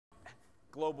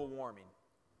global warming.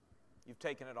 You've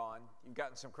taken it on. You've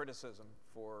gotten some criticism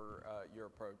for your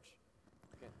approach.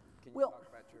 Can you talk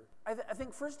about your... I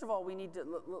think, first of all, we need to,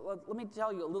 let me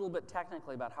tell you a little bit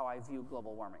technically about how I view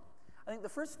global warming. I think the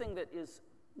first thing that is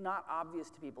not obvious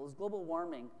to people is global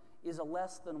warming is a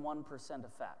less than 1%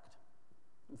 effect,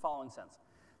 in the following sense.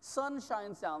 Sun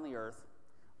shines down the Earth,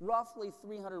 roughly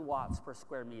 300 watts per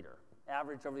square meter,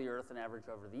 average over the Earth and average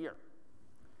over the year.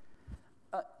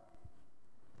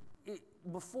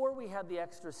 Before we had the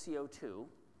extra CO2,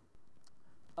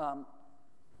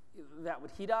 that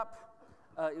would heat up,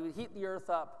 it would heat the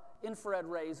Earth up, infrared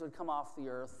rays would come off the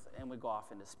Earth and would go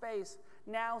off into space.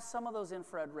 Now some of those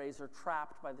infrared rays are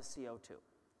trapped by the CO2.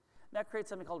 That creates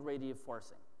something called radiative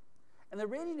forcing. And the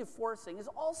radiative forcing is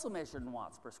also measured in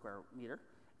watts per square meter.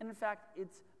 And in fact,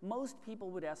 most people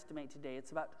would estimate today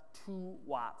it's about 2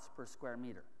 watts per square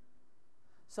meter.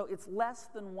 So it's less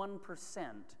than 1%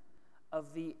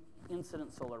 of the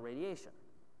incident solar radiation.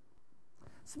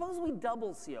 Suppose we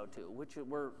double CO2, which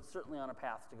we're certainly on a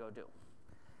path to go do.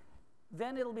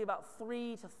 Then it'll be about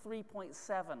 3 to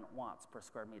 3.7 watts per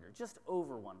square meter, just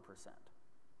over 1%.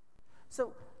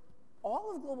 So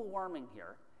all of global warming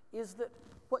here is that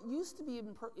what used to be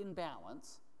in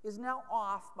balance is now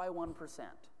off by 1%.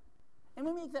 And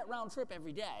we make that round trip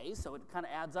every day, so it kind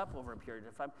of adds up over a period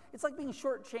of time. It's like being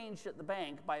shortchanged at the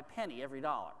bank by a penny every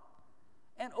dollar.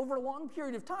 And over a long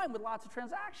period of time with lots of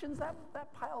transactions, that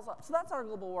piles up. So that's our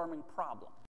global warming problem.